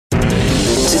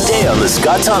Today on The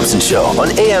Scott Thompson Show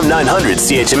on AM 900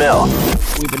 CHML.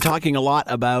 We've been talking a lot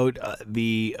about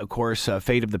fate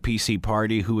of the PC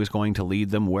party, who is going to lead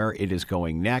them, where it is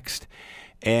going next.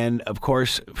 And, of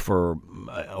course, for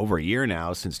over a year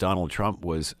now, since Donald Trump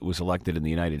was elected in the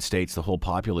United States, the whole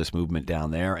populist movement down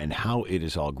there and how it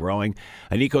is all growing.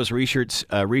 Nikos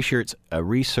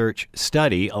research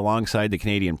study alongside the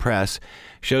Canadian Press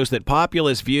shows that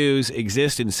populist views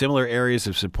exist in similar areas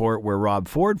of support where Rob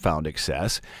Ford found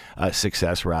success.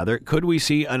 Could we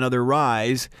see another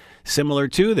rise similar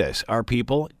to this? Are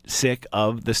people sick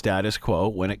of the status quo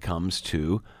when it comes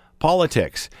to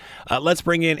politics? Let's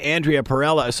bring in Andrea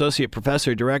Perella, Associate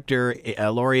Professor, Director,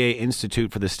 Laurier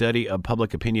Institute for the Study of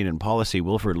Public Opinion and Policy,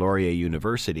 Wilfrid Laurier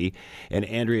University. And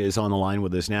Andrea is on the line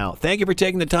with us now. Thank you for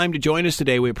taking the time to join us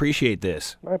today. We appreciate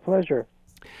this. My pleasure.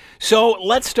 So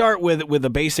let's start with a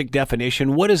basic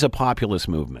definition. What is a populist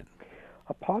movement?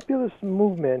 A populist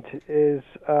movement is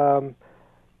a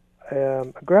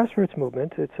grassroots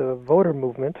movement. It's a voter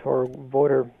movement or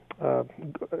a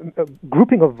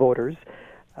grouping of voters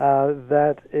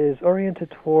that is oriented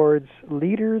towards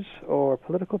leaders or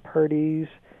political parties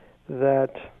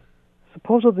that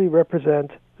supposedly represent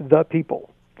the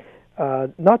people.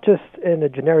 Not just in a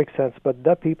generic sense, but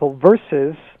the people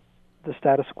versus the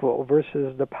status quo,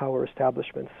 versus the power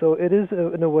establishment. So it is,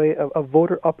 in a way, a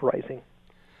voter uprising.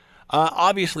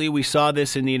 Obviously, we saw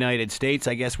this in the United States.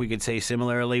 I guess we could say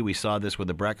similarly, we saw this with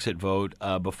the Brexit vote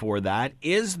before that.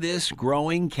 Is this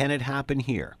growing? Can it happen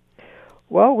here?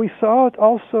 Well, we saw it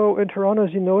also in Toronto,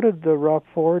 as you noted. The Rob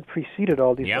Ford preceded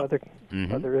all these other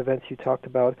events you talked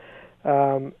about.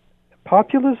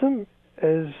 Populism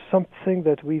is something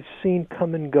that we've seen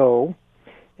come and go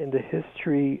in the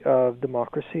history of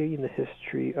democracy, in the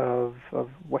history of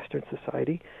Western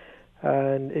society.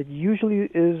 And it usually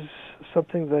is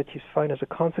something that you find as a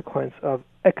consequence of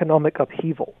economic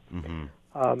upheaval.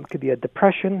 It could be a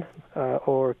depression,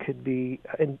 or it could be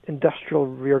industrial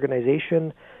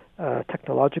reorganization,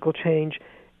 technological change.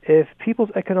 If people's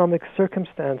economic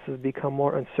circumstances become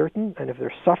more uncertain, and if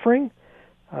they're suffering,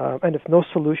 and if no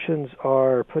solutions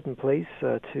are put in place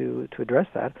to address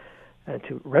that and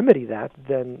to remedy that,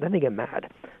 then they get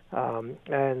mad.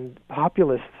 And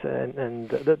populists, and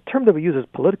the term that we use is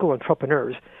political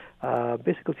entrepreneurs,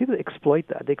 basically people exploit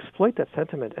that. They exploit that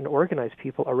sentiment and organize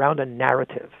people around a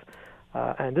narrative.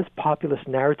 And this populist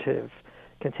narrative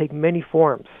can take many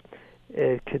forms.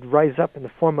 It could rise up in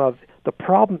the form of the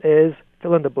problem is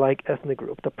fill-in-the-blank ethnic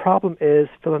group. The problem is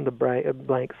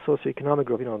fill-in-the-blank socioeconomic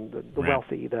group, the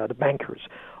wealthy, the bankers.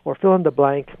 Or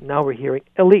fill-in-the-blank, now we're hearing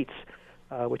elites,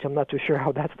 which I'm not too sure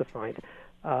how that's defined.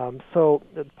 So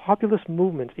the populist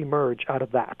movements emerge out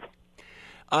of that.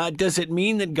 Does it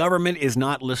mean that government is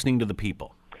not listening to the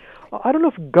people? I don't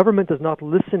know if government is not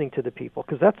listening to the people,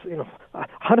 because that's,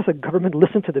 how does a government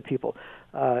listen to the people?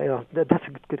 That's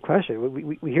a good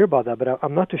question. We hear about that, but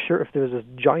I'm not too sure if there's this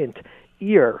giant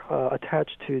ear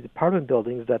attached to the parliament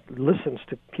buildings that listens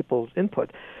to people's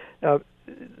input.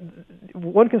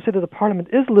 One can say that the parliament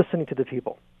is listening to the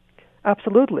people.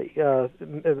 Absolutely.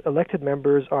 Elected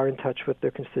members are in touch with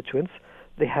their constituents.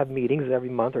 They have meetings every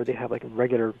month, or they have like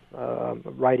regular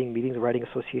writing meetings, writing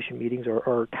association meetings,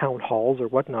 or town halls or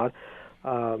whatnot.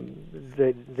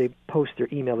 They post their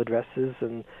email addresses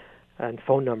and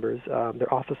phone numbers.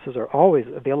 Their offices are always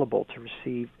available to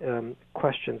receive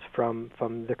questions from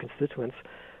their constituents.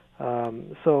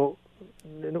 So,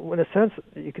 in a sense,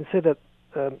 you can say that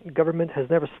government has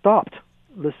never stopped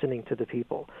listening to the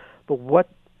people. But what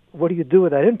do you do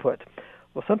with that input?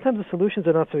 Well, sometimes the solutions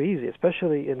are not so easy,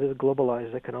 especially in this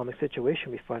globalized economic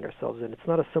situation we find ourselves in. It's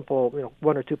not a simple,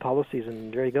 one or two policies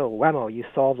and there you go, whammo, you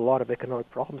solved a lot of economic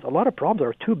problems. A lot of problems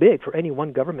are too big for any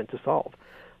one government to solve.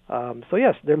 So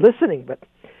yes, they're listening, but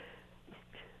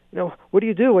what do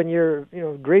you do when you're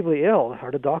gravely ill?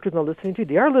 Are the doctors not listening to you?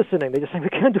 They are listening. They just say we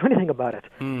can't do anything about it.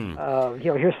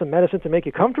 Here's some medicine to make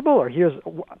you comfortable, or here's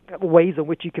ways in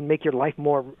which you can make your life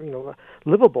more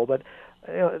livable. But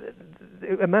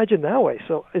imagine that way.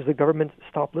 So is the government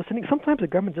stop listening? Sometimes the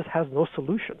government just has no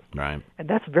solution, right? And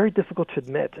that's very difficult to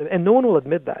admit, and no one will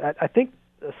admit that. I think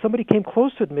somebody came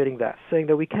close to admitting that, saying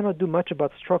that we cannot do much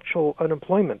about structural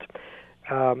unemployment,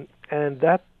 and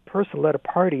that person led a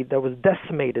party that was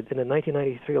decimated in the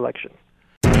 1993 election.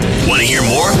 Want to hear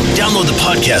more? Download the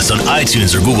podcast on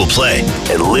iTunes or Google Play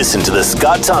and listen to The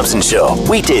Scott Thompson Show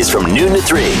weekdays from noon to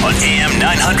 3 on AM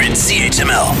 900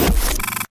 CHML.